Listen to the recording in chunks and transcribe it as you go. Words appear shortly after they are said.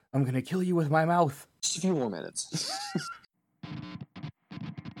I'm gonna kill you with my mouth. Just a few more minutes.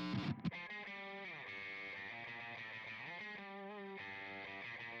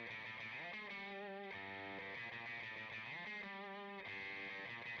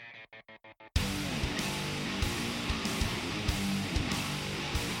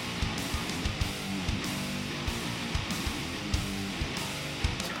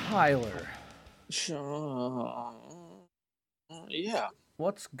 Tyler, Yeah.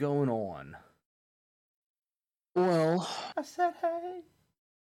 what's going on? Well, I said hey.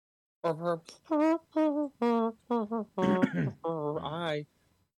 I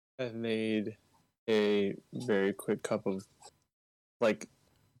have made a very quick cup of,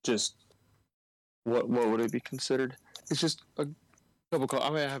 just what would it be considered? It's just a cup of coffee. I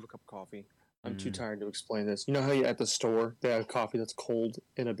mean, I have a cup of coffee. I'm too tired to explain this. You know how at the store they have coffee that's cold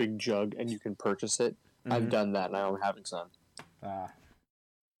in a big jug and you can purchase it? I've done that and I'm having some.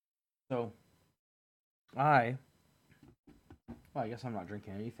 So, I guess I'm not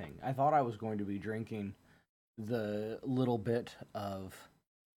drinking anything. I thought I was going to be drinking the little bit of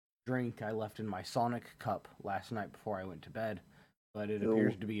drink I left in my Sonic cup last night before I went to bed, but it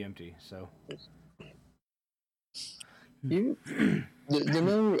appears to be empty, so... The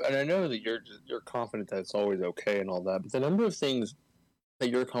number, and I know that you're confident that it's always okay and all that, but the number of things that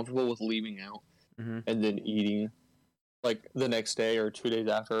you're comfortable with leaving out and then eating, like the next day or 2 days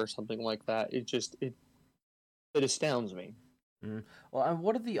after or something like that, it astounds me. Well, and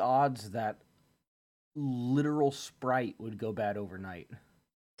what are the odds that literal Sprite would go bad overnight?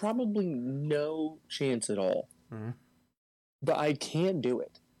 Probably no chance at all. But I can't do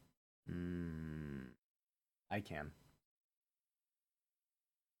it. I can.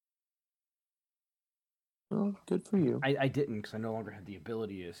 Well, good for you. I didn't because I no longer had the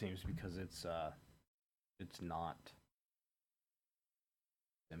ability. It seems because it's not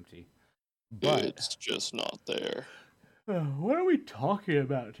empty. But it's just not there. What are we talking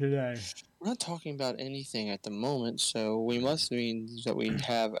about today? We're not talking about anything at the moment, so we must mean that we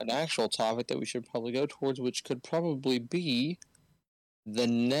have an actual topic that we should probably go towards, which could probably be the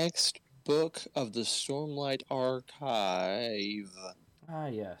next book of the Stormlight Archive. Ah,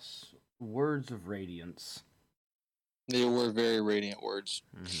 yes. Words of Radiance. They were very radiant words.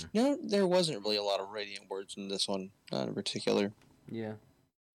 No, there wasn't really a lot of radiant words in this one, not in particular. Yeah.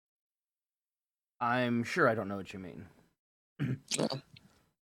 I'm sure I don't know what you mean.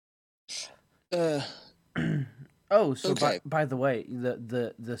 Oh, so okay. By the way,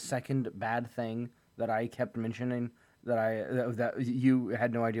 the second bad thing that I kept mentioning that you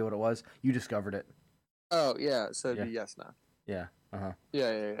had no idea what it was, you discovered it. Oh yeah, so it'd be Yasna. Yeah.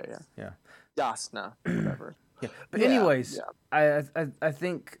 Yeah. Yasna, whatever. Yeah. But anyways, I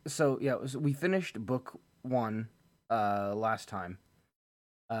think so. Yeah, we finished book 1 last time.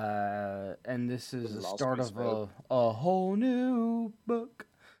 And this is the start of a whole new book.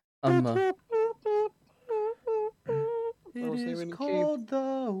 It is called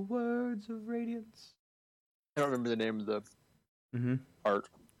The Words of Radiance. I don't remember the name of the part.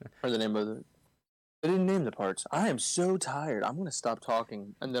 Or the name of the... They didn't name the parts. I am so tired. I'm going to stop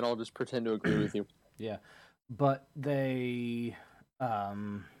talking, and then I'll just pretend to agree with you. Yeah. But they... I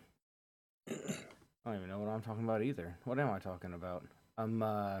don't even know what I'm talking about either. What am I talking about?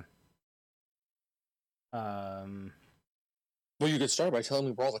 Well, you could start by telling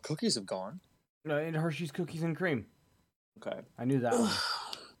me where all the cookies have gone. In Hershey's Cookies and Cream. Okay. I knew that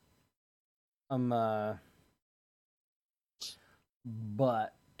one.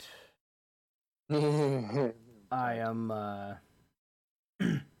 But I am I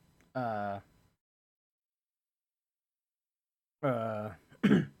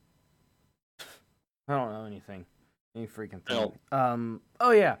don't know anything. Any freaking thing. No.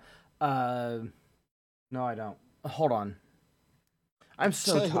 Oh yeah. No, I don't. Hold on. I'm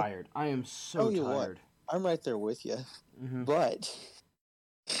so tired. I am so tired. What? I'm right there with you. But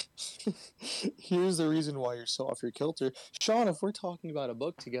here's the reason why you're so off your kilter. Sean, if we're talking about a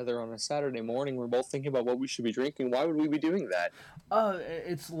book together on a Saturday morning, we're both thinking about what we should be drinking, why would we be doing that?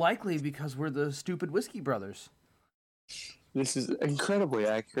 It's likely because we're the stupid whiskey brothers. This is incredibly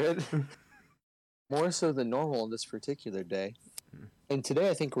accurate. More so than normal on this particular day. And today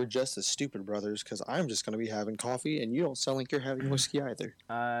I think we're just the stupid brothers because I'm just going to be having coffee and you don't sound like you're having whiskey either.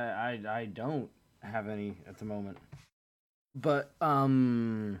 I don't have any at the moment. But, what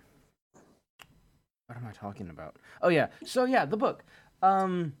am I talking about? Oh, yeah. So, yeah, the book.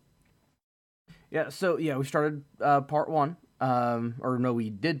 We started part 1.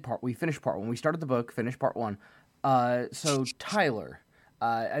 We finished part 1. We started the book, finished part 1. So, Tyler,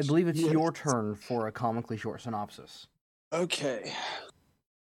 I believe it's your turn for a comically short synopsis. Okay.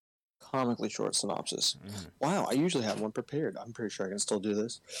 comically short synopsis. Wow, I usually have one prepared. I'm pretty sure I can still do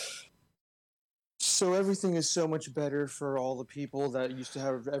this. So everything is so much better for all the people that used to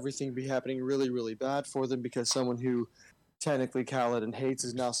have everything be happening really, really bad for them because someone who technically Kaladin hates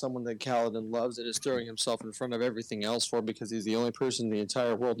is now someone that Kaladin loves and is throwing himself in front of everything else for because he's the only person in the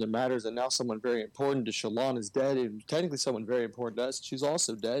entire world that matters. And now someone very important to Shallan is dead, and technically someone very important to us, she's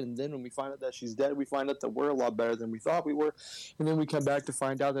also dead. And then when we find out that she's dead, we find out that we're a lot better than we thought we were. And then we come back to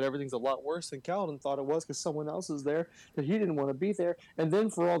find out that everything's a lot worse than Kaladin thought it was because someone else is there that he didn't want to be there. And then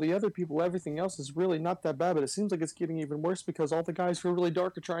for all the other people, everything else is really not that bad, but it seems like it's getting even worse because all the guys who are really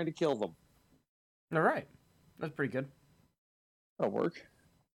dark are trying to kill them. All right. That's pretty good. That'll work.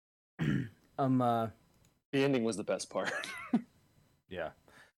 The ending was the best part. Yeah.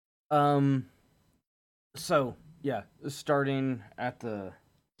 So yeah, starting at the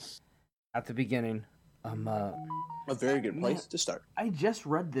beginning. A very good place to start. I just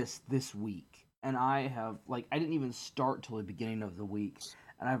read this week, and I didn't even start till the beginning of the week,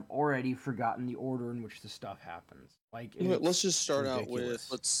 and I've already forgotten the order in which the stuff happens. Like, let's just start out with,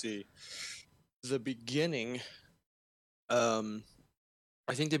 let's see, the beginning.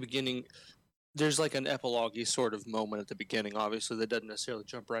 I think the beginning, there's like an epilogue-y sort of moment at the beginning, obviously, that doesn't necessarily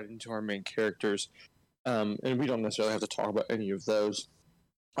jump right into our main characters. And we don't necessarily have to talk about any of those.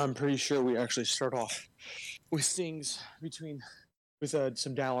 I'm pretty sure we actually start off with things with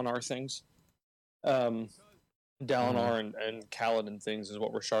some Dalinar things. Dalinar and Kaladin things is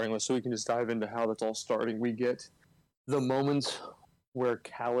what we're starting with, so we can just dive into how that's all starting. We get the moments where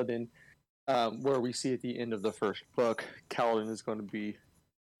Kaladin, where we see at the end of the first book, Kaladin is going to be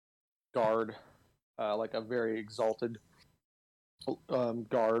guard, like a very exalted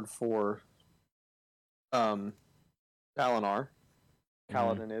guard for Dalinar.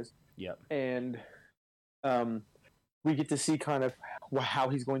 Kaladin is. Yep. And we get to see kind of how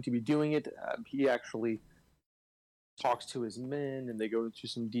he's going to be doing it. He actually talks to his men, and they go into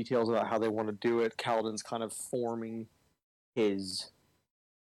some details about how they want to do it. Kaladin's kind of forming his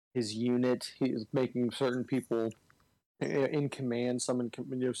unit. He is making certain people in command. Some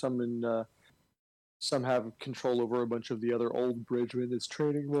have control over a bunch of the other old bridgemen that's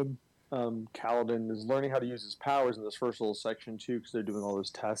training them. Kaladin is learning how to use his powers in this first little section too, because they're doing all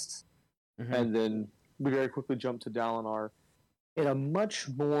those tests. And then we very quickly jump to Dalinar in a much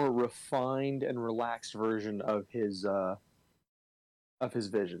more refined and relaxed version of his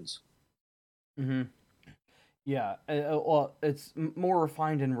visions. Yeah, well, it's more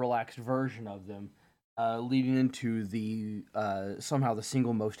refined and relaxed version of them, leading into the somehow the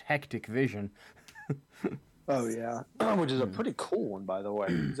single most hectic vision. Oh yeah, which is a pretty cool one, by the way.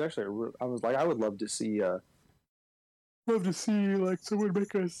 It's actually, I would love to see like someone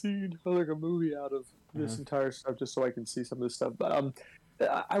make a scene or like a movie out of this entire stuff, just so I can see some of this stuff. But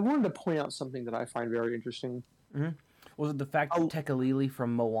I wanted to point out something that I find very interesting. Was it the fact that Tekalili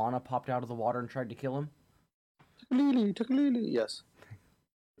from Moana popped out of the water and tried to kill him? Tekalili, yes.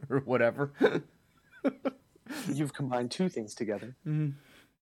 Or whatever. You've combined two things together.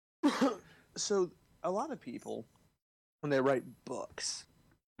 So, a lot of people, when they write books,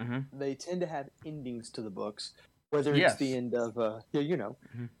 they tend to have endings to the books, whether it's the end of,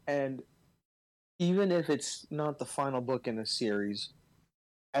 and even if it's not the final book in a series,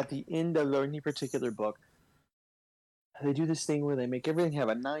 at the end of any particular book, they do this thing where they make everything have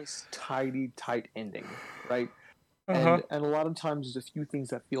a nice, tidy, tight ending, right? And a lot of times there's a few things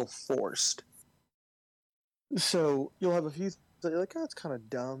that feel forced. So you'll have a few things that you're like, it's kind of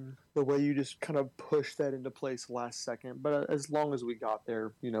dumb, the way you just kind of push that into place last second. But as long as we got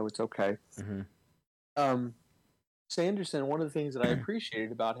there, it's okay. Sanderson, one of the things that I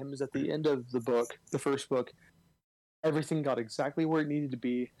appreciated about him is at the end of the book, the first book, everything got exactly where it needed to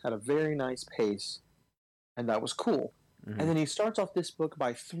be at a very nice pace, and that was cool. And then he starts off this book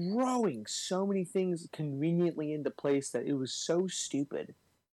by throwing so many things conveniently into place that it was so stupid.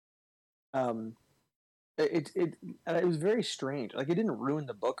 It was very strange. Like, it didn't ruin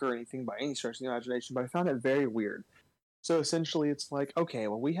the book or anything by any stretch of the imagination, but I found it very weird. So essentially, it's like, okay,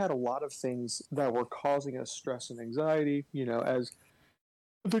 well, we had a lot of things that were causing us stress and anxiety, as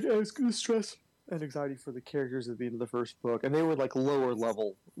stress and anxiety for the characters at the end of the first book, and they were like lower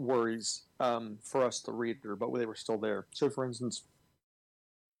level worries for us, the reader, but they were still there. So, for instance,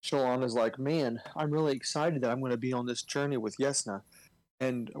 Shallan is like, man, I'm really excited that I'm going to be on this journey with Yesna,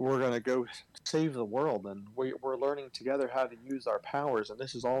 and we're going to go save the world, and we're learning together how to use our powers, and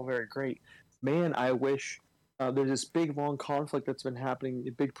this is all very great. Man, I wish there's this big, long conflict that's been happening,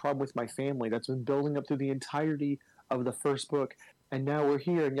 a big problem with my family that's been building up through the entirety of the first book, and now we're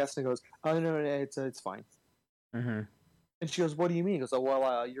here, and Yesna goes, oh, no, it's fine. And she goes, "What do you mean?" He goes, "Oh,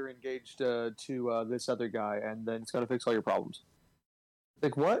 well, you're engaged to this other guy, and then it's gonna fix all your problems."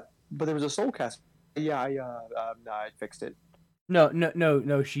 Like, what? But there was a soul cast. Yeah, no, I fixed it. No.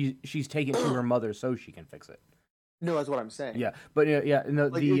 She's taking it to her mother so she can fix it. No, that's what I'm saying. Yeah, but yeah, no.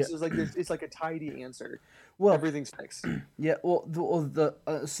 Like it's like this. It's like a tidy answer. Well, everything's fixed. Yeah, well,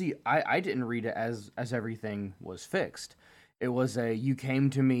 see, I didn't read it as everything was fixed. It was you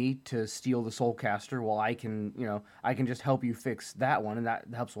came to me to steal the Soulcaster. Well, I can just help you fix that one, and that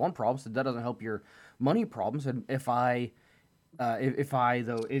helps one problem. So that doesn't help your money problems. And if I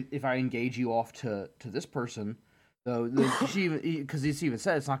engage you off to this person, though, she because it's even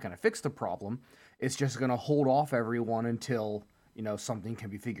said it's not going to fix the problem. It's just going to hold off everyone until something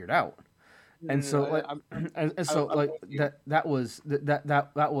can be figured out. And so, that was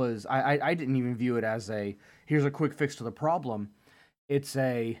I didn't even view it as here's a quick fix to the problem. It's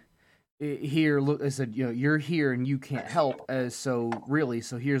here. Look, I said, you're here and you can't help. So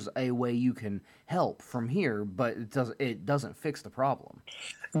here's a way you can help from here, but it doesn't fix the problem.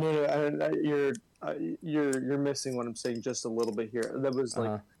 No, you're missing what I'm saying just a little bit here. That was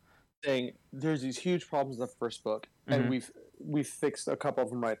like saying there's these huge problems in the first book, and we've fixed a couple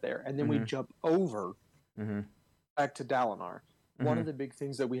of them right there, and then we jump over back to Dalinar. One of the big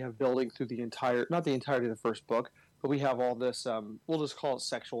things that we have building through not the entirety of the first book, but we have all this we'll just call it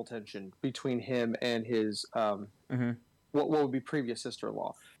sexual tension between him and his what would be previous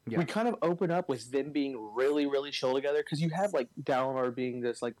sister-in-law. Yeah. We kind of open up with them being really, really chill together, because you have like Dalinar being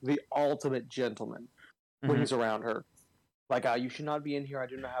this like the ultimate gentleman when he's around her. Like, you should not be in here. I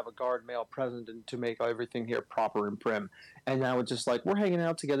do not have a guard male present to make everything here proper and prim. And now it's just like, we're hanging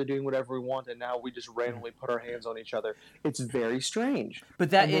out together doing whatever we want, and now we just randomly put our hands on each other. It's very strange. But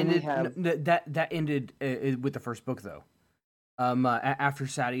that ended with the first book, though. After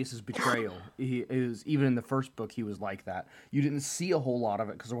Sadeas's betrayal, even in the first book, he was like that. You didn't see a whole lot of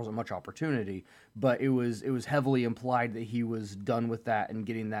it because there wasn't much opportunity, but it was heavily implied that he was done with that and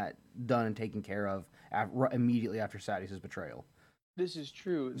getting that done and taken care of immediately after Sadeas's betrayal. This is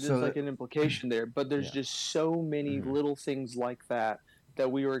true. There's like an implication there, but there's just so many little things like that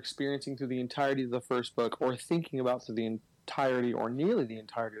we were experiencing through the entirety of the first book, or thinking about through the entirety or nearly the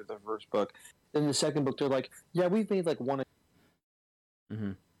entirety of the first book. In the second book, they're like, yeah, we've made like one.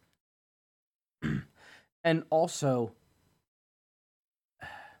 And also,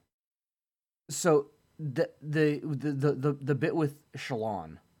 so the bit with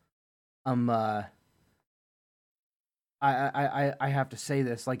Shallan, I have to say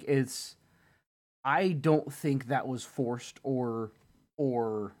this, like, I don't think that was forced or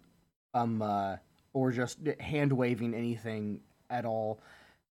just hand waving anything at all.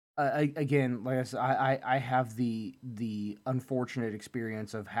 Again, like I said, I have the unfortunate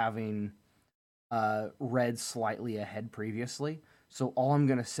experience of having read slightly ahead previously. So all I'm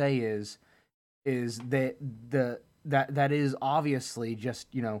gonna say is that that is obviously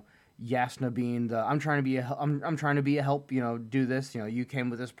just Jasnah being I'm trying to be a help, do this, you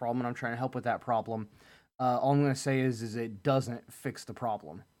came with this problem and I'm trying to help with that problem. All I'm gonna say is it doesn't fix the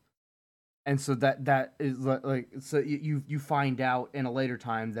problem. And so that is like, so you find out in a later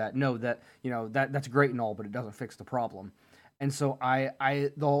time that no, that's great and all, but it doesn't fix the problem. And so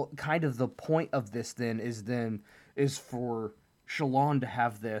the point of this is for Shallan to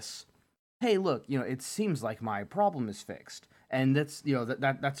have this, hey, look, it seems like my problem is fixed, and that's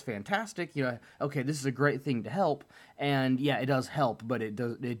that's fantastic. Okay, this is a great thing to help, and yeah, it does help, but it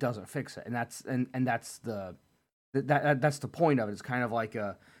doesn't fix it, and that's that's the point of it. It's kind of like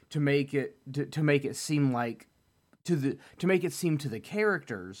to make it seem to the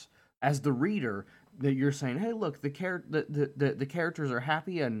characters as the reader that you're saying, hey, look, the characters are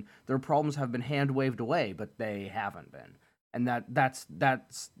happy and their problems have been hand waved away, but they haven't been, and that's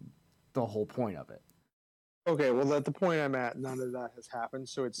the whole point of it. Okay, well, at the point I'm at, none of that has happened,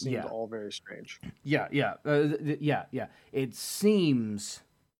 so it seems all very strange. Yeah. It seems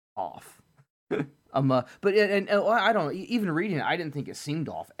off. But I don't even reading it, I didn't think it seemed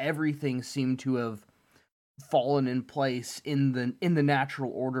off. Everything seemed to have fallen in place in the natural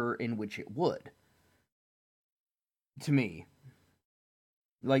order in which it would. To me,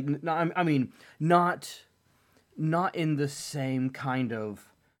 like, I mean, not in the same kind of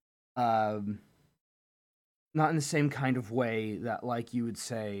not in the same kind of way that, like, you would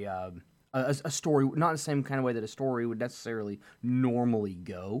say a story, not in the same kind of way that a story would necessarily normally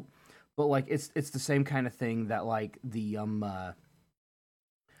go. But like it's the same kind of thing that like the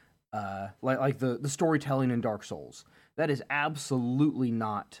like the storytelling in Dark Souls. That is absolutely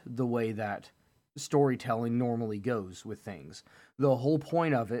not the way that storytelling normally goes with things. The whole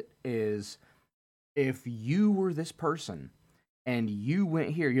point of it is if you were this person and you went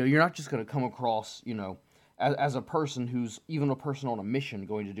here, you're not just going to come across, as a person who's even a person on a mission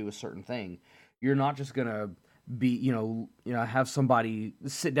going to do a certain thing. You're not just going to be, have somebody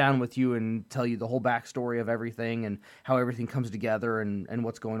sit down with you and tell you the whole backstory of everything and how everything comes together and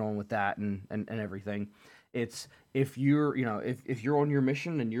what's going on with that and everything. It's if you're, if you're on your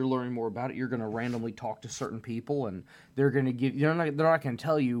mission and you're learning more about it, you're going to randomly talk to certain people and they're going to give, they're not going to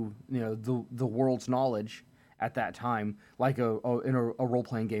tell you, the world's knowledge at that time like in a role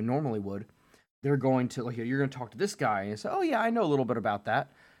playing game normally would. They're going to you're going to talk to this guy and say, oh yeah, I know a little bit about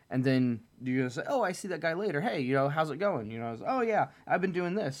that. And then you're going to say, oh, I see that guy later. Hey, how's it going? Oh yeah, I've been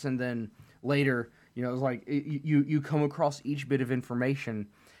doing this. And then later, it's like you come across each bit of information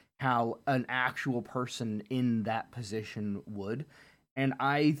how an actual person in that position would. And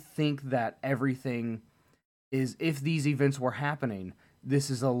I think that everything is, if these events were happening,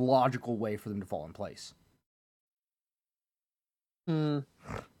 this is a logical way for them to fall in place.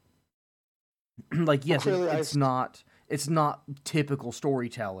 Like, yes, it's not typical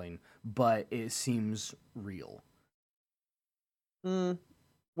storytelling, but it seems real.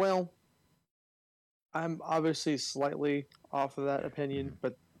 Well, I'm obviously slightly off of that opinion,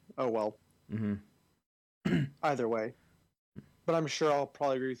 but oh well. Either way. But I'm sure I'll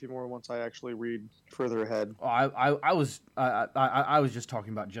probably agree with you more once I actually read further ahead. I was just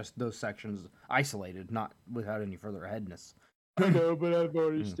talking about just those sections isolated, not without any further aheadness. I know, but I've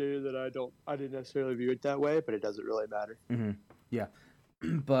already stated that I didn't necessarily view it that way, but it doesn't really matter. Yeah,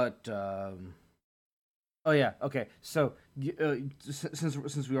 but oh yeah, okay. So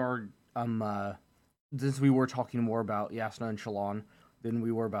since we are since we were talking more about Jasnah and Shallan than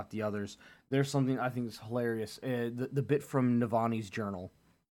we were about the others, there's something I think is hilarious. The bit from Navani's journal,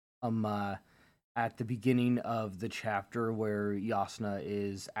 at the beginning of the chapter where Jasnah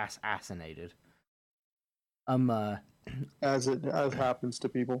is assassinated. As happens to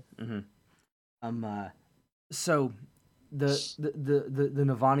people. So the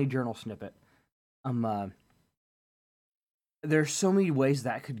Navani journal snippet, there's so many ways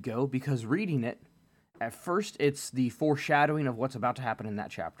that could go, because reading it, at first it's the foreshadowing of what's about to happen in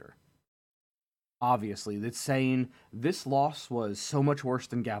that chapter. Obviously, it's saying this loss was so much worse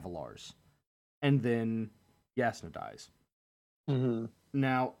than Gavilar's, and then Jasnah dies.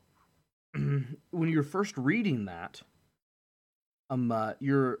 Now, when you're first reading that,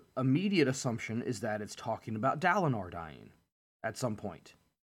 your immediate assumption is that it's talking about Dalinar dying at some point.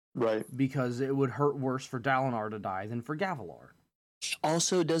 Right. Because it would hurt worse for Dalinar to die than for Gavilar.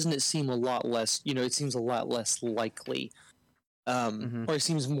 Also, doesn't it seem a lot less, it seems a lot less likely, or it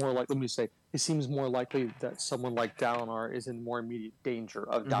seems more like, it seems more likely that someone like Dalinar is in more immediate danger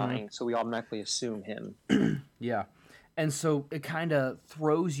of dying, so we automatically assume him. Yeah. And so it kind of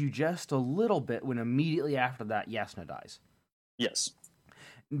throws you just a little bit when immediately after that Jasnah dies. Yes.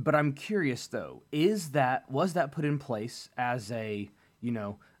 But I'm curious though, was that put in place as a,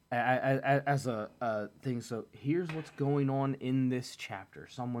 as a thing? So here's what's going on in this chapter.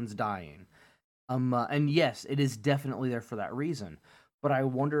 Someone's dying. And yes, it is definitely there for that reason. But I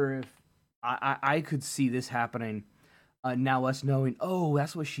wonder if I could see this happening. Now us knowing, oh,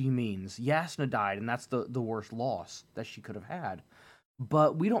 that's what she means. Jasnah died, and that's the worst loss that she could have had.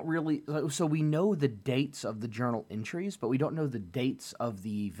 But we don't really... So we know the dates of the journal entries, but we don't know the dates of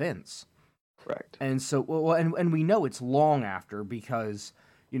the events. Correct. And so... Well, and we know it's long after because,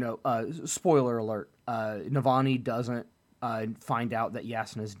 spoiler alert, Navani doesn't find out that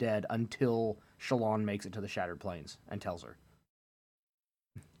Jasnah is dead until Shallan makes it to the Shattered Plains and tells her.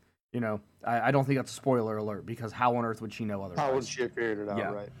 I don't think that's a spoiler alert, because how on earth would she know otherwise? How would she have figured it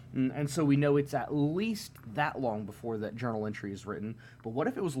out, right? And so we know it's at least that long before that journal entry is written. But what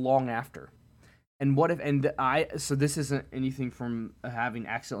if it was long after? And what if, so this isn't anything from having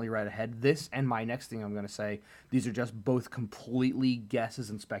accidentally read ahead. This and my next thing I'm going to say, these are just both completely guesses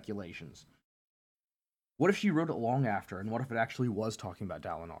and speculations. What if she wrote it long after, and what if it actually was talking about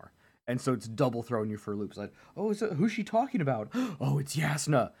Dalinar? And so it's double throwing you for a loop. It's like, oh, who's she talking about? Oh, it's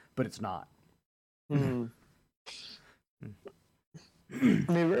Jasnah, but it's not. I mean,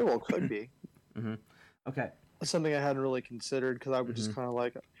 very well could be. Okay. Something I hadn't really considered, because I was just kind of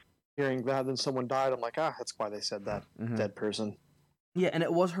like hearing that, then someone died. I'm like, that's why they said that. Dead person. Yeah, and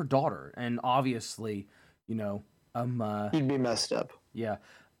it was her daughter, and obviously, you'd be messed up. Yeah.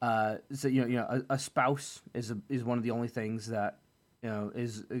 So a spouse is one of the only things that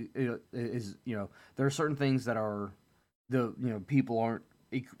is there are certain things that are people aren't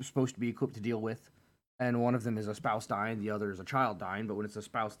supposed to be equipped to deal with, and one of them is a spouse dying, the other is a child dying. But when it's a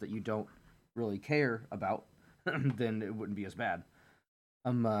spouse that you don't really care about, then it wouldn't be as bad.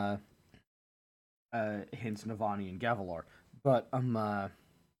 hence Navani and Gavilar. But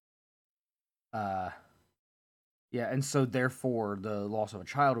yeah, and so therefore the loss of a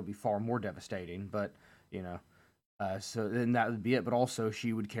child would be far more devastating. But you know, so then that would be it. But also,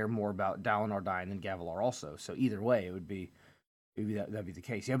 she would care more about Dalinar dying than Gavilar also. So either way, it would be that'd be the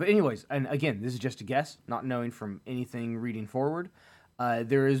case. Yeah. But anyways, and again, this is just a guess, not knowing from anything reading forward.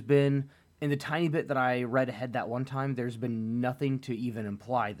 There has been, in the tiny bit that I read ahead that one time, there's been nothing to even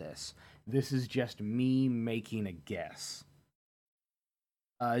imply this. This is just me making a guess.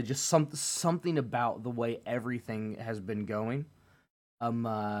 Just something about the way everything has been going.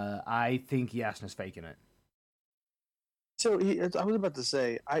 I think Yasna's faking it. So I was about to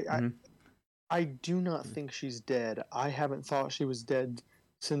say, I do not think she's dead. I haven't thought she was dead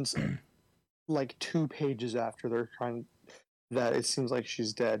since like 2 pages after they're trying that it seems like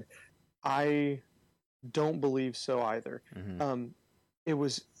she's dead. I don't believe so either. It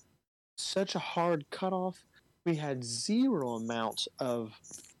was such a hard cutoff. We had zero amounts of,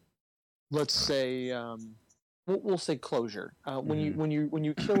 let's say, we'll say closure. When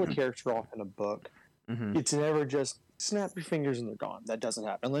you kill a character off in a book, it's never just snap your fingers and they're gone. That doesn't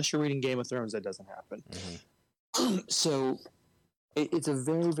happen unless you're reading Game of Thrones. That doesn't happen. So it's a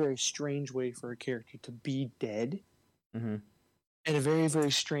very, very strange way for a character to be dead, and a very,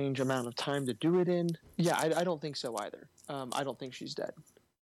 very strange amount of time to do it in. Yeah, I don't think so either. I don't think she's dead.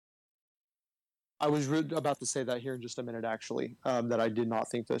 I was about to say that here in just a minute, actually, that I did not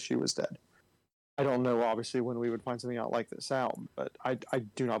think that she was dead. I don't know, obviously, when we would find something out like this out, but I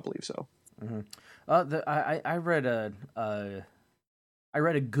do not believe so. I read a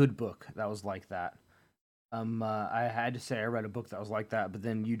good book that was like that. I had to say I read a book that was like that, but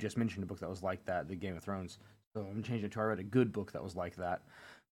then you just mentioned a book that was like that, the Game of Thrones. So I'm changing it to I read a good book that was like that.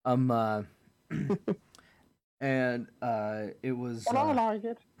 And it was. But I like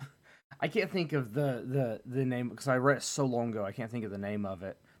it. I can't think of the name because I read it so long ago. I can't think of the name of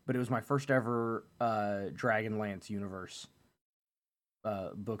it, but it was my first ever Dragonlance universe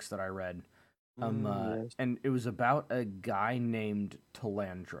books that I read. Yes. And it was about a guy named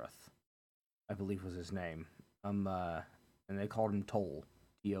Talandrith, I believe was his name. And they called him Toll,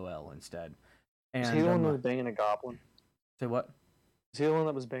 T-O-L instead. And, Is he the one that was banging a goblin? Say what? Is he the one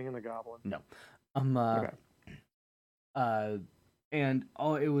that was banging the goblin? No. Okay. And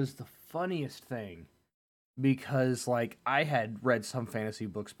it was the funniest thing because like I had read some fantasy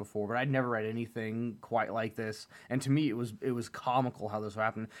books before, but I'd never read anything quite like this. And to me, it was comical how this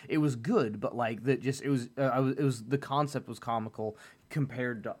happened. It was good, but like the concept was comical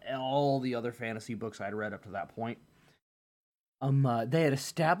compared to all the other fantasy books I'd read up to that point. They had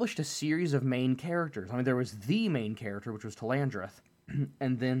established a series of main characters. I mean, there was the main character, which was Talandrith,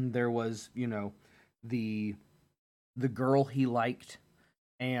 and then there was, the girl he liked,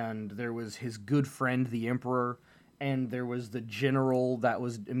 and there was his good friend, the Emperor, and there was the general that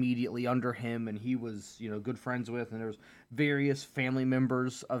was immediately under him, and he was, good friends with, and there was various family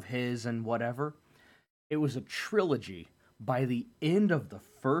members of his and whatever. It was a trilogy. By the end of the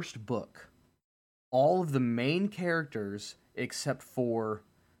first book, all of the main characters, except for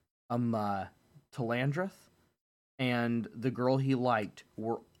Talandrith and the girl he liked,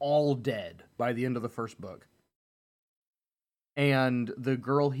 were all dead by the end of the first book. And the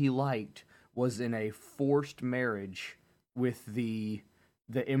girl he liked was in a forced marriage with the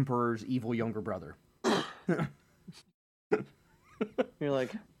Emperor's evil younger brother. You're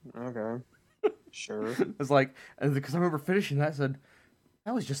like, okay, sure. It's like, because I remember finishing that, I said,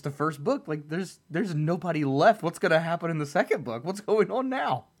 that was just the first book. Like, there's nobody left. What's going to happen in the second book? What's going on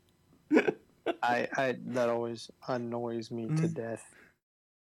now? I that always annoys me to death.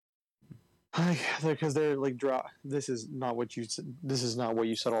 Because they're like, this is not what you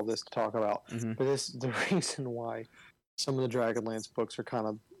said all this to talk about. But the reason why some of the Dragonlance books are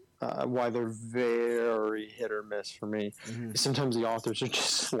kind of why they're very hit or miss for me. Sometimes the authors are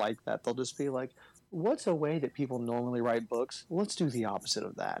just like that. They'll just be like, what's a way that people normally write books? Let's do the opposite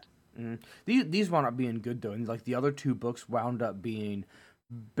of that. These wound up being good, though. And like the other two books wound up being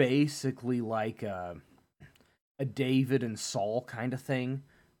basically like a David and Saul kind of thing,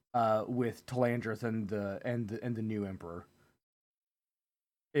 with Talandrith and the new Emperor.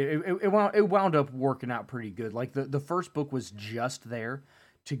 It wound up working out pretty good. Like the first book was just there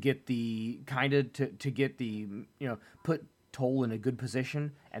to get the put Toll in a good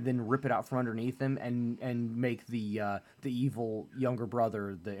position and then rip it out from underneath him and make the evil younger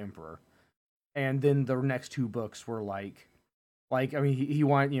brother the Emperor. And then the next two books were like I mean he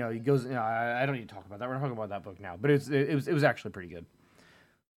wanted, he goes, I don't need to talk about that. We're not talking about that book now, but it was actually pretty good.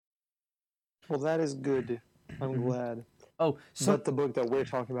 Well, that is good. I'm glad. Oh, so but the book that we're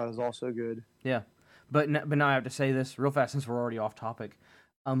talking about is also good. Yeah. but now I have to say this real fast since we're already off topic.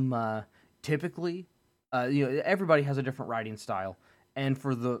 Typically, everybody has a different writing style, and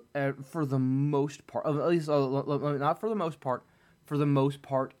for the most part, at least not for the most part, for the most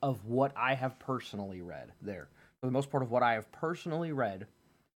part of what I have personally read,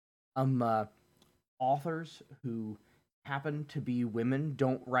 authors who happen to be women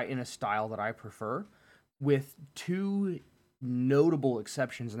don't write in a style that I prefer, with two notable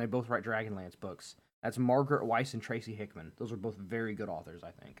exceptions, and they both write Dragonlance books. That's Margaret Weiss and Tracy Hickman. Those are both very good authors,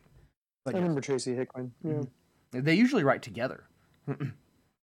 I think. But I remember Tracy Hickman. Yeah. They usually write together. But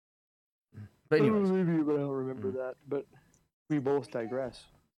anyways. Maybe, but I don't remember that. But we both digress.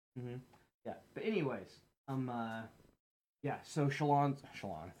 Mm-hmm. Yeah. But anyways, yeah. So Shalon,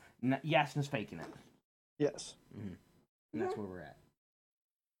 Yasna's faking it. Yes. Mm-hmm. And that's where we're at.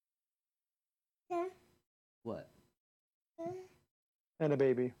 What? And a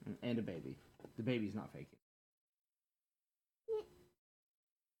baby. And a baby. The baby's not faking.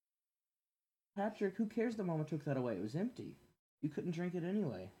 Patrick, who cares that Mama took that away? It was empty. You couldn't drink it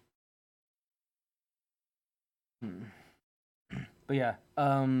anyway. But yeah.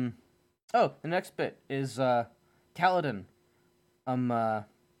 Oh, the next bit is Kaladin.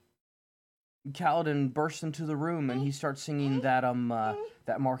 Kaladin bursts into the room and he starts singing that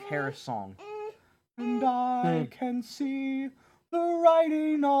Mark Harris song. And I can see the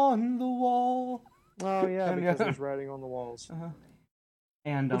writing on the wall. Oh yeah, because there's writing on the walls. Uh-huh.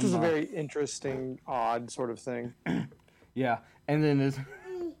 And which is a very interesting, odd sort of thing. Yeah, and then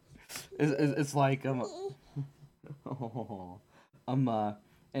it's like and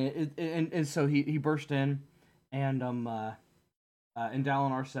so he burst in, and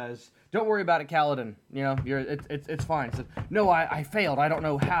Dalinar says, "Don't worry about it, Kaladin. You know, it's fine." He said, "No, I failed. I don't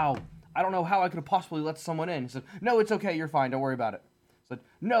know how I could have possibly let someone in." He said, "No, it's okay. You're fine. Don't worry about it." He said,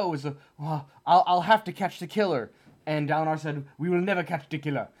 "No, I'll have to catch the killer." And Dalinar said, "We will never catch the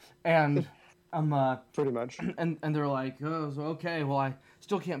killer." And pretty much. And they're like, "Oh, okay. Well, I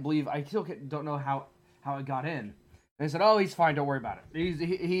still don't know how it got in." And they said, "Oh, he's fine. Don't worry about it.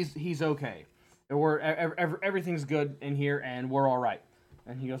 He's okay. Everything's good in here, and we're all right."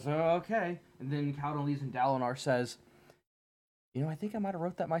 And he goes, "Oh, okay." And then Kaladin leaves, and Dalinar says, "You know, I think I might have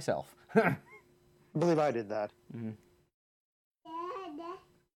wrote that myself." I believe I did that. Mm-hmm.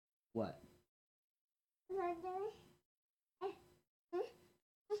 What?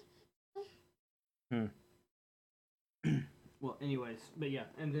 Well, anyways, but yeah,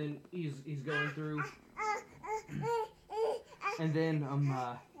 and then he's going through, and then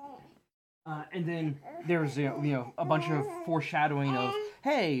there's a bunch of foreshadowing of,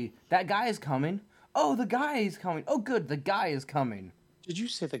 hey, that guy is coming. Oh, the guy is coming. Oh, good, the guy is coming. Did you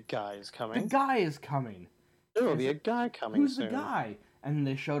say the guy is coming? The guy is coming. There will be a guy coming. Who's soon. The guy? And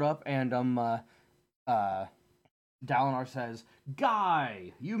they showed up, and Dalinar says,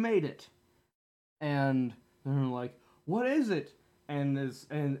 "Guy, you made it." And they're like, "What is it?" And they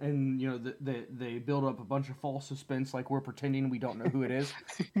build up a bunch of false suspense, like we're pretending we don't know who it is.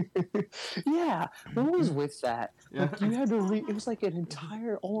 Yeah, what was with that? Yeah. Like, you had to read. It was like an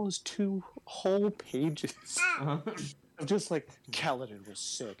entire, almost 2 whole pages of just like, Kaladin was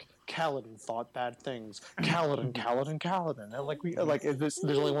sick. Kaladin thought bad things. Kaladin. And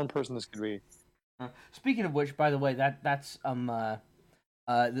there's only one person this could be. Speaking of which, by the way, that's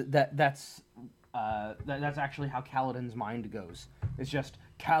actually how Kaladin's mind goes. It's just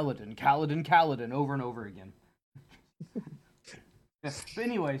Kaladin over and over again. Yeah. But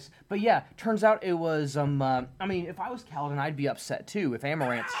anyways, turns out it was I mean, if I was Kaladin, I'd be upset too if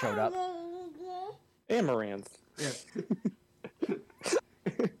Amaranth showed up. Amaranth. Yeah.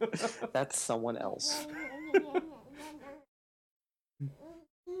 That's someone else.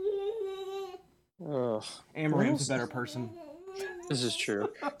 Amaranth's a better person. This is true.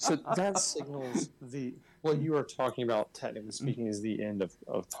 So that signals what you are talking about, technically speaking, is the end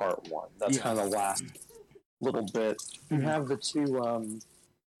of part 1. That's kind of the last little bit. You have the 2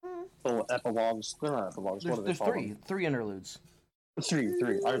 little epilogues. They're not epilogues. What are they called? There's 3 interludes.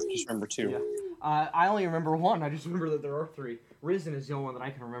 3. I just remember 2. Yeah. I only remember 1. I just remember that there are 3. Risen is the only one that I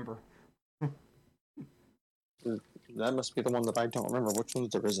can remember. That must be the one that I don't remember. Which one's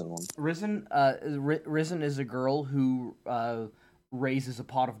the Risen one? Risen is a girl who raises a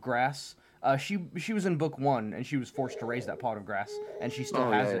pot of grass. She was in book 1, and she was forced to raise that pot of grass, and she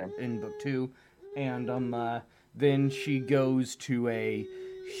still has it in book 2. And then she goes to a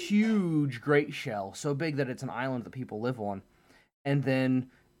huge great shell, so big that it's an island that people live on. And then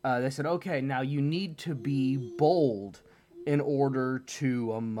they said, "Okay, now you need to be bold in order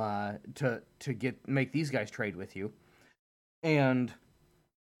to make these guys trade with you." And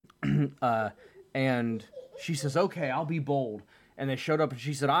And she says, okay, I'll be bold. And they showed up and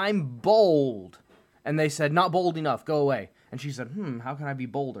she said, I'm bold. And they said, not bold enough, go away. And she said, how can I be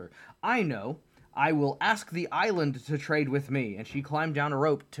bolder? I know. I will ask the island to trade with me. And she climbed down a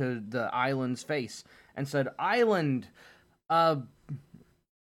rope to the island's face and said, Island,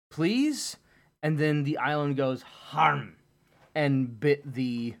 please? And then the island goes, harm, and bit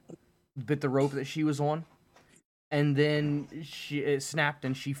the rope that she was on. And then it snapped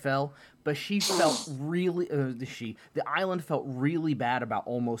and she fell. But she felt really, the island felt really bad about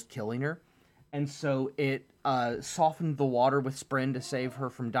almost killing her. And so it softened the water with Spren to save her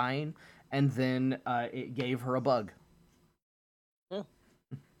from dying. And then it gave her a bug. Yeah.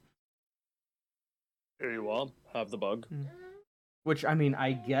 Here you are. Have the bug. Which, I mean,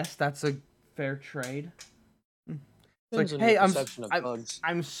 I guess that's a fair trade. It's like, hey,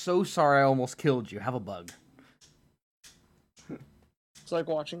 I'm so sorry I almost killed you. Have a bug. It's like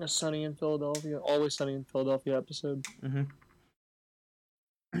watching a Sunny in Philadelphia, Always Sunny in Philadelphia episode.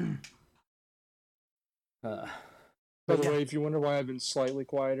 By the way, if you wonder why I've been slightly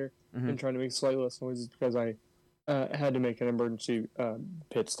quieter and trying to make slightly less noise, it's because I had to make an emergency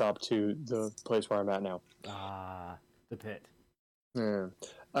pit stop to the place where I'm at now. The pit. Yeah.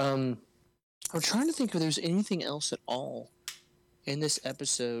 I'm trying to think if there's anything else at all in this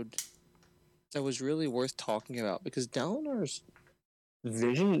episode that was really worth talking about, because Dalinar's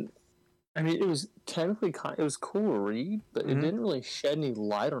vision, I mean, it was technically it was cool to read, but it didn't really shed any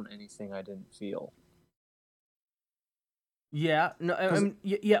light on anything I didn't feel. Yeah, no, I mean,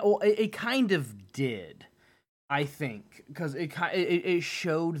 well, it kind of did, I think, because it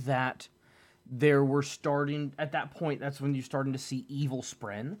showed that there were starting, at that point, that's when you're starting to see evil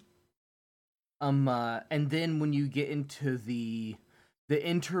Spren. And then when you get into the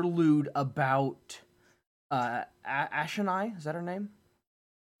interlude about Ashenai, is that her name?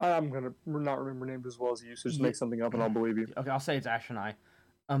 I'm gonna not remember names as well as you, so just make something up and I'll believe you. Okay, I'll say it's Ashenai.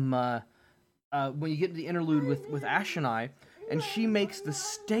 When you get to the interlude with Ashenai, and she makes the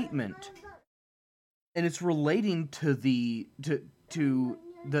statement, and it's relating to the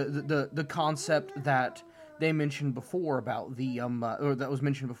concept that they mentioned before about or that was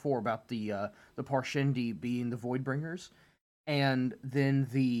mentioned before about the Parshendi being the Voidbringers, and then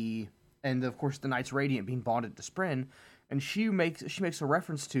of course the Knights Radiant being bonded to Spren, and she makes a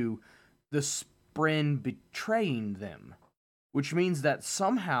reference to the Spren betraying them, which means that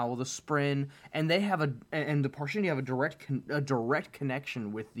somehow the Spren and the Parshendi have a direct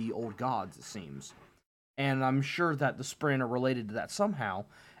connection with the old gods, it seems, and I'm sure that the Spren are related to that somehow.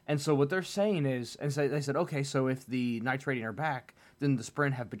 And so what they're saying is, and so they said, okay, so if the Knights Radiant are back, then the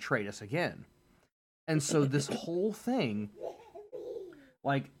Spren have betrayed us again. And so this whole thing,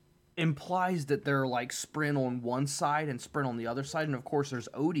 like, implies that they're, like, Spren on one side and Spren on the other side. And, of course, there's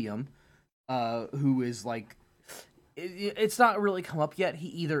Odium, who is, like, it's not really come up yet. He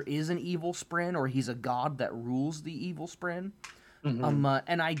either is an evil Spren or he's a god that rules the evil Spren.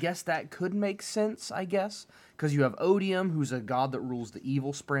 And I guess that could make sense, because you have Odium, who's a god that rules the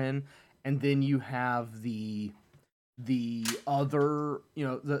evil Spren, and then you have the other,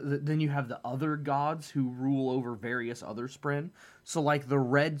 then you have the other gods who rule over various other Spren. So, like, the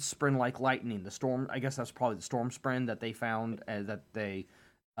red Spren like lightning, the storm, I guess that's probably the storm Spren that they found, that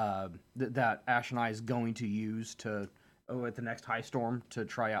Ashenai is going to use at the next high storm to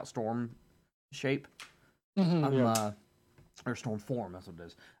try out storm shape. Or storm form, that's what it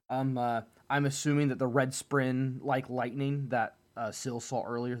is. I'm assuming that the red Spren like lightning that Syl saw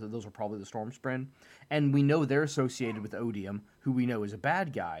earlier, that those are probably the storm Spren. And we know they're associated with Odium, who we know is a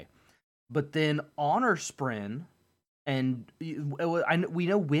bad guy. But then Honor Spren, and we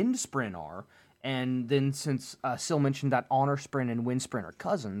know Wind Spren are, and then since Syl mentioned that Honor Spren and Wind Spren are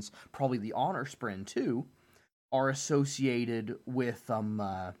cousins, probably the Honor Spren too, are associated with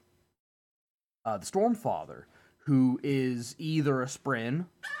the Stormfather, who is either a Spren,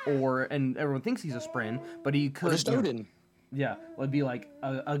 and everyone thinks he's a Spren, but he could... Odin. Yeah, it'd be like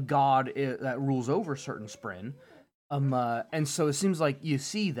a god that rules over certain Spren. And so it seems like you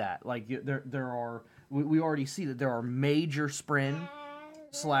see that. Like, there are... We already see that there are major Spren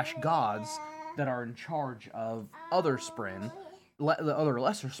 / gods that are in charge of other Spren, the other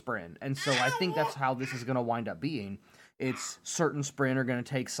lesser Spren. And so I think that's how this is going to wind up being. It's certain Spren are going to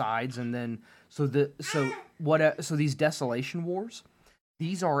take sides, and then so these Desolation Wars,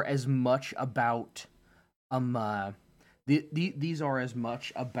 these are as much about these are as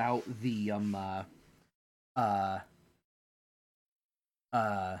much about the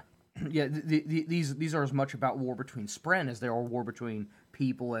these are as much about war between Spren as they are war between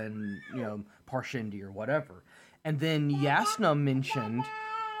people and Parshendi or whatever. And then Yasna mentioned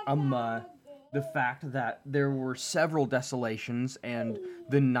the fact that there were several desolations and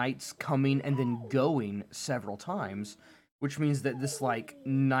the knights coming and then going several times, which means that this like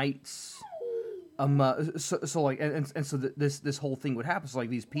knights so like so this whole thing would happen. So like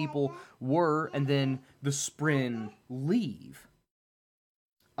these people were, and then the Spren leave.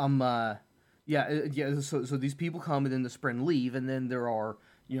 So these people come and then the Spren leave, and then there are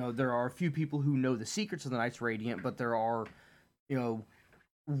a few people who know the secrets of the Knights Radiant, but there are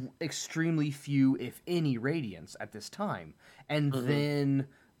extremely few, if any, Radiants at this time. And then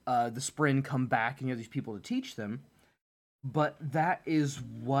the Spren come back, and you have these people to teach them. But that is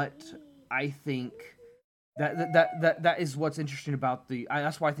what I think that is what's interesting about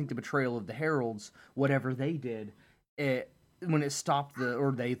that's why I think the betrayal of the Heralds, whatever they did, when it stopped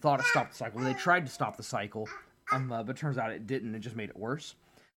or they thought it stopped the cycle, when they tried to stop the cycle, but it turns out it didn't. It just made it worse.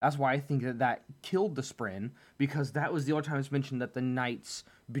 That's why I think that killed the Spren, because that was the only time it's mentioned that the Knights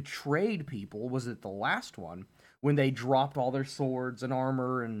betrayed people. Was it the last one, when they dropped all their swords and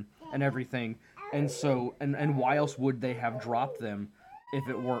armor and everything? And so, and why else would they have dropped them if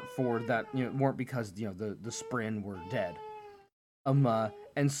it weren't for that? Weren't because the Spren were dead.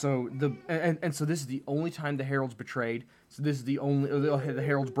 And so this is the only time the Heralds betrayed. So this is the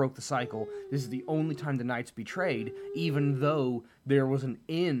Heralds broke the cycle. This is the only time the Knights betrayed, even though there was an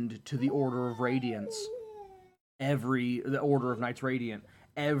end to the Order of Radiance. The Order of Knights Radiant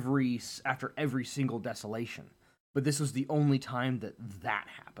after every single desolation. But this was the only time that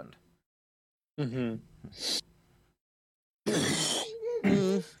happened.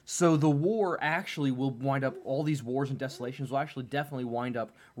 So the war actually will wind up, all these wars and desolations will actually definitely wind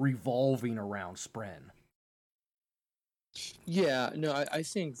up revolving around Spren. Yeah, no, I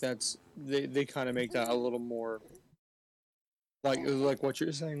think that's they kind of make that a little more like what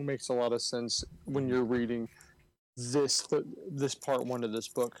you're saying makes a lot of sense when you're reading this part one of this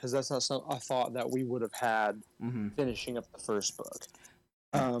book, because that's not a thought that we would have had finishing up the first book.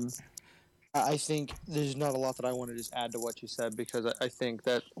 I think there's not a lot that I want to just add to what you said, because I think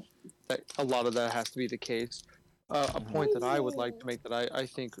that a lot of that has to be the case. A point that I would like to make that I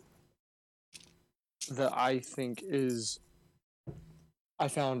think is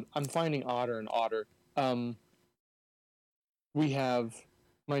I'm finding odder and odder. We have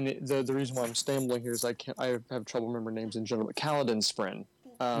the reason why I'm stumbling here is I have trouble remembering names in general. But Kaladin Spren.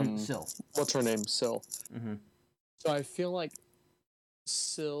 Syl. What's her name? Syl. So I feel like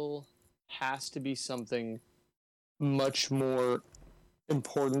Syl has to be something much more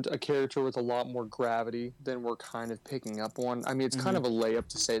important, a character with a lot more gravity than we're kind of picking up on. I mean, it's kind of a layup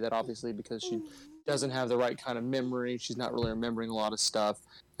to say that, obviously, because she doesn't have the right kind of memory. She's not really remembering a lot of stuff,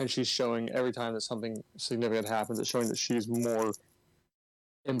 and she's showing every time that something significant happens, it's showing that she's more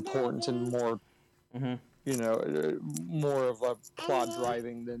important and more more of a plot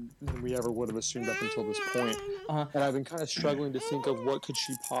driving than we ever would have assumed up until this point. And I've been kind of struggling to think of what could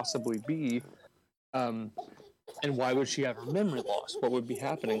she possibly be, and why would she have her memory lost? What would be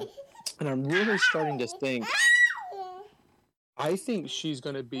happening? And I'm really starting to think, I think she's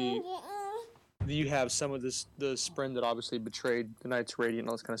going to be, you have some of the Spren that obviously betrayed the Knights Radiant and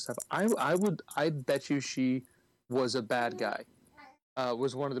all this kind of stuff. I bet you she was a bad guy.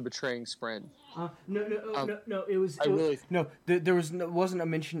 Was one of the betraying Spren. No. There wasn't a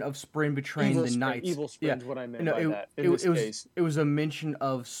mention of Spren betraying the Knights. Evil Spren is what I meant by that. It was a mention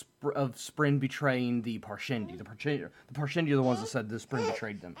of Spren betraying the Parshendi. The Parshendi are the ones that said the Spren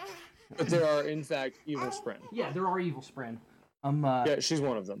betrayed them. But there are, in fact, evil Spren. Yeah, there are evil Spren. Yeah, she's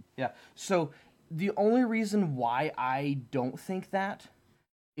one of them. Yeah. So the only reason why I don't think that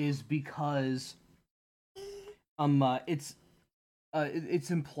is because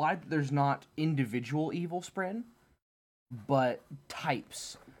it's implied that there's not individual evil Spren, but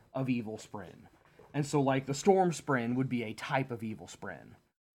types of evil Spren. And so, like, the Storm Spren would be a type of evil Spren.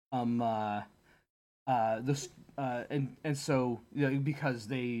 So, because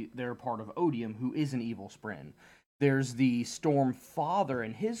they're part of Odium, who is an evil Spren. There's the Storm Father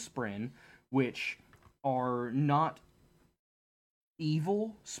and his Spren, which are not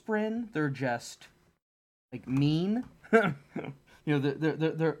evil Spren. They're just, like, mean. They're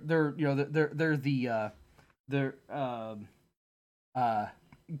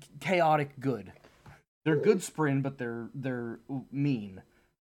chaotic good. They're good Spren, but they're mean.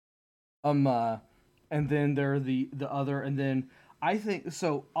 And then they're the other, and then I think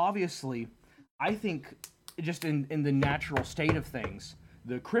so. Obviously, I think just in the natural state of things,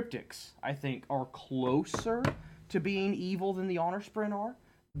 the Cryptics I think are closer to being evil than the Honor Spren are.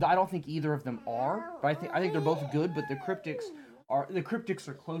 I don't think either of them are, but I think they're both good. But the Cryptics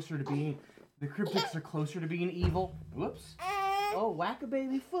are closer to being evil. Whoops! Oh, whack a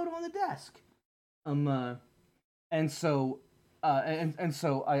baby foot on the desk. And so, and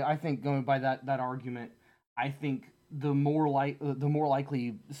so I think going by that argument, I think the more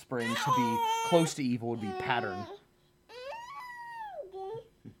likely Spren to be close to evil would be Pattern.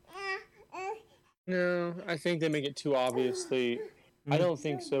 No, I think they make it too obviously. I don't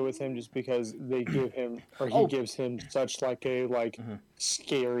think so with him, just because they give him, or he gives him such like a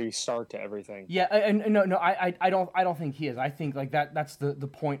scary start to everything. Yeah, and no, I don't think he is. I think like that's the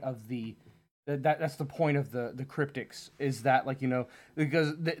point of that's the point of the cryptics, is that, like,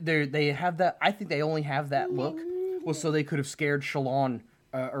 because they have that. I think they only have that look so they could have scared Shallan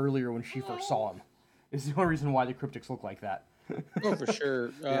earlier when she first saw him. It's the only reason why the cryptics look like that. Oh, for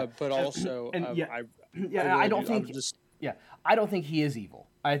sure. Yeah. But also, I don't think. I don't think he is evil.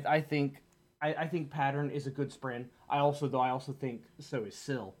 I think Pattern is a good Spren. I also think so is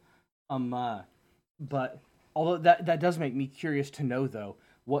Syl. But although that does make me curious to know, though,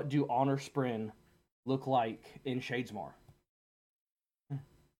 what do Honor Spren look like in Shadesmar?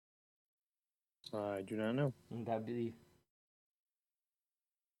 I do not know. That'd be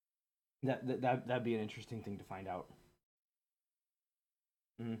that'd be an interesting thing to find out.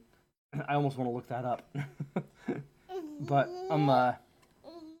 I almost want to look that up. But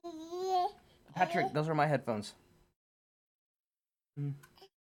Patrick, those are my headphones.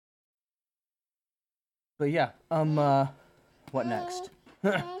 But yeah, what next?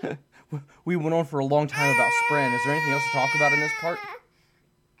 We went on for a long time about Spren. Is there anything else to talk about in this part?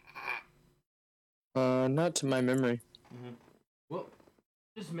 Not to my memory. Well,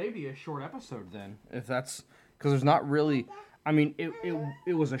 this may be a short episode then, if that's because there's not really. I mean,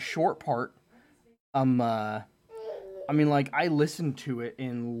 it was a short part. I mean, like, I listened to it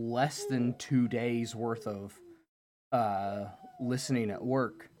in less than 2 days worth of listening at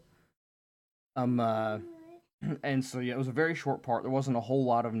work. And so yeah, it was a very short part. There wasn't a whole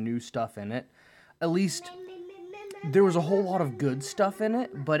lot of new stuff in it. At least there was a whole lot of good stuff in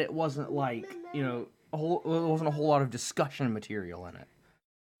it, but it wasn't like, it wasn't a whole lot of discussion material in it.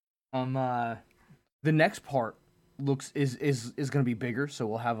 The next part is going to be bigger, so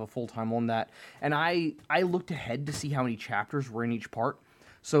we'll have a full time on that. And I looked ahead to see how many chapters were in each part.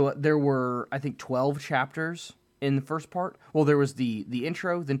 So there were, I think, 12 chapters in the first part. Well, there was the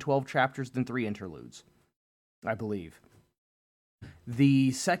intro, then 12 chapters, then 3 interludes, I believe.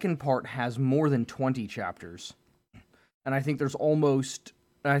 The second part has more than 20 chapters, and I think there's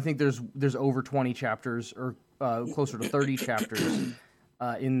over 20 chapters, or closer to 30 chapters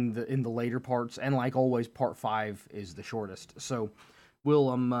in the later parts, and like always, part 5 is the shortest. So we'll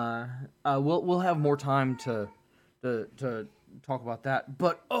have more time to talk about that.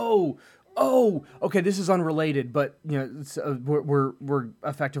 But okay, this is unrelated, but we're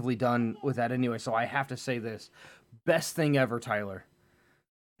effectively done with that anyway. So I have to say this: best thing ever, Tyler.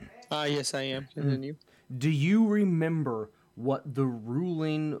 Yes, I am. Continue. Do you remember what the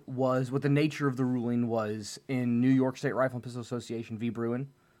ruling was, what the nature of the ruling was in New York State Rifle and Pistol Association v. Bruin?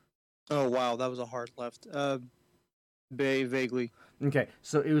 Oh, wow, that was a hard left. Vaguely. Okay,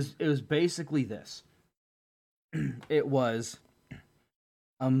 so it was basically this. It was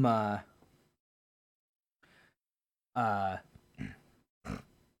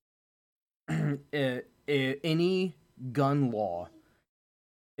any gun law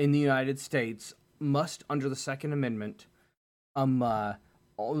in the United States must, under the Second Amendment, can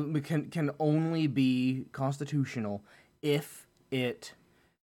only be constitutional if it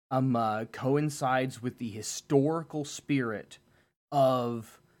coincides with the historical spirit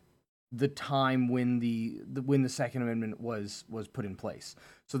of the time when the Second Amendment was put in place.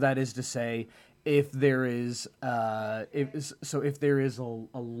 So that is to say, if there is a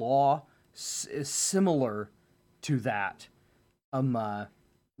law similar to that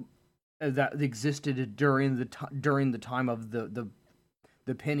that existed during the time of the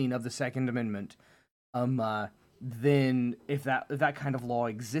penning of the Second Amendment, then if that kind of law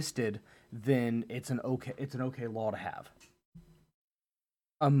existed, then it's an okay law to have.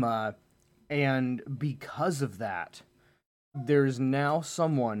 And because of that, there's now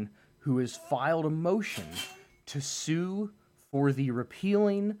someone who has filed a motion to sue for the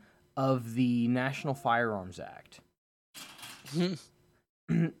repealing of the National Firearms Act.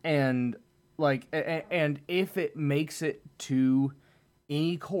 And if it makes it to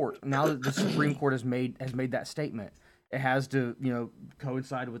any court, now that the Supreme Court has made that statement, it has to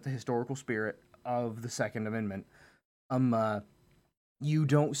coincide with the historical spirit of the Second Amendment. You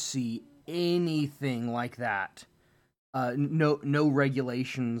don't see anything like that. No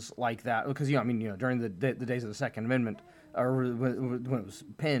regulations like that, because during the days of the Second Amendment, or when it was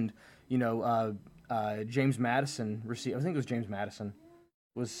penned, James Madison received. I think it was James Madison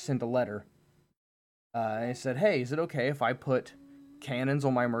was sent a letter I said, "Hey, is it okay if I put cannons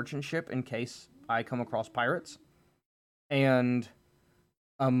on my merchant ship in case I come across pirates?" And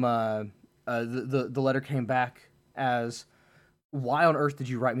the letter came back as, "Why on earth did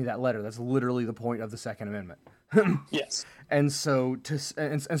you write me that letter? That's literally the point of the Second Amendment." Yes. And so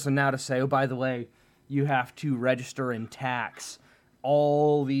so now to say, oh, by the way, you have to register and tax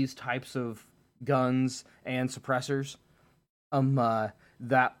all these types of guns and suppressors.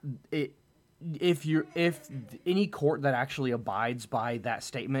 That it if any court that actually abides by that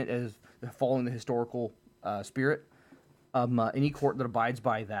statement is following the historical spirit, any court that abides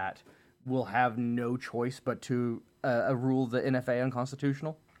by that will have no choice but to rule the NFA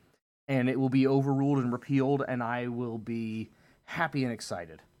unconstitutional, and it will be overruled and repealed, and I will be happy and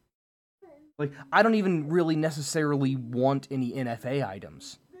excited. Like, I don't even really necessarily want any NFA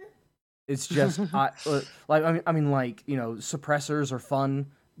items. It's just, I mean, like, you know, suppressors are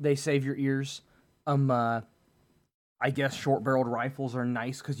fun. They save your ears. I guess short-barreled rifles are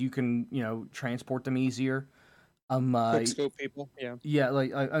nice because you can, you know, transport them easier. Quick scope people, yeah. Yeah,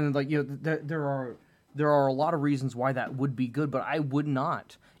 like, I mean, like, you know, there are a lot of reasons why that would be good, but I would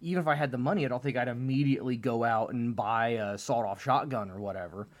not. Even if I had the money, I don't think I'd immediately go out and buy a sawed-off shotgun or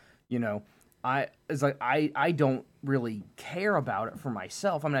whatever. You know, I don't really care about it for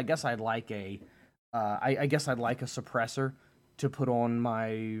myself. I mean, I guess I'd like I guess I'd like a suppressor to put on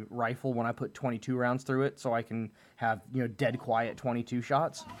my rifle when I put 22 rounds through it, so I can have, you know, dead quiet 22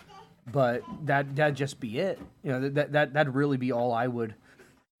 shots. But that'd just be it. You know, that'd really be all I would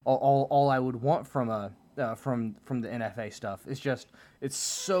want from from the NFA stuff. It's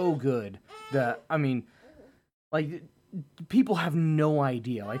so good that, I mean, like, people have no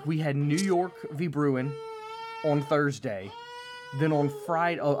idea. Like, we had New York v. Bruin on Thursday. Then on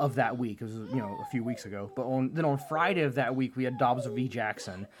Friday of that week, it was, you know, a few weeks ago, but on Friday of that week, we had Dobbs v.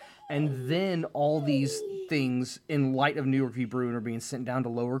 Jackson. And then all these things, in light of New York v. Bruin, are being sent back to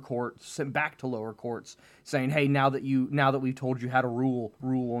lower courts, saying, "Hey, now that we've told you how to rule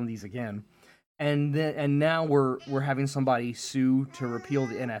on these again," and now we're having somebody sue to repeal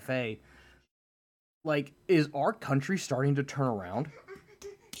the NFA. Like, is our country starting to turn around?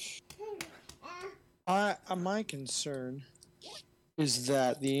 My concern is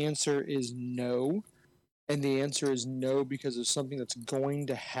that the answer is no. And the answer is no because of something that's going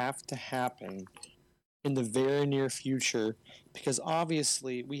to have to happen in the very near future. Because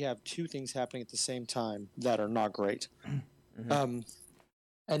obviously, we have two things happening at the same time that are not great. Mm-hmm.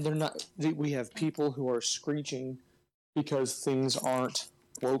 And they're not. We have people who are screeching because things aren't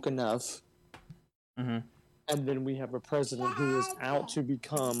woke enough. Mm-hmm. And then we have a president who is out to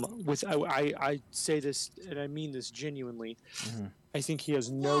become, I say this, and I mean this genuinely, mm-hmm. I think he has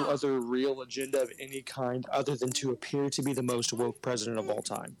no other real agenda of any kind other than to appear to be the most woke president of all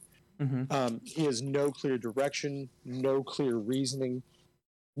time. Mm-hmm. He has no clear direction, no clear reasoning,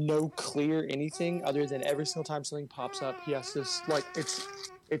 no clear anything other than every single time something pops up, he has this, like,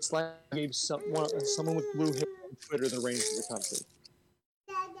 it's like he gave someone with blue hair on Twitter the reins of the country.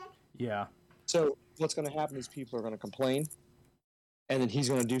 Yeah. So what's going to happen is people are going to complain, and then he's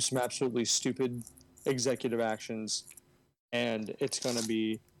going to do some absolutely stupid executive actions, and it's going to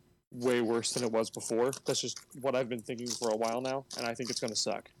be way worse than it was before. That's just what I've been thinking for a while now, and I think it's going to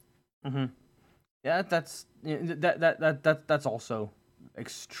suck. Mm-hmm. Yeah, that's also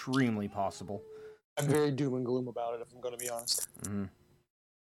extremely possible. I'm very doom and gloom about it, if I'm going to be honest. Mm-hmm.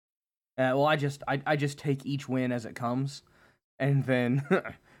 Well, I just take each win as it comes, and then.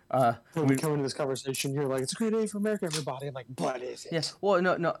 When we come into this conversation, you're like, "It's a great day for America, everybody." I'm like, "But is it?" Yeah. Well,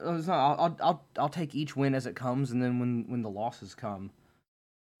 no, it's not. I'll take each win as it comes, and then when the losses come,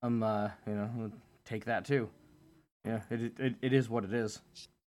 you know, take that too. Yeah, it is what it is.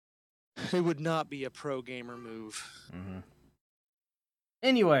 It would not be a pro gamer move. Mm-hmm.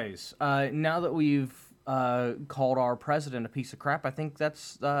 Anyways, now that we've called our president a piece of crap, I think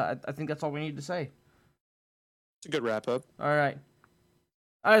that's all we need to say. It's a good wrap up. All right.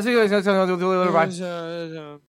 I see you guys. Bye.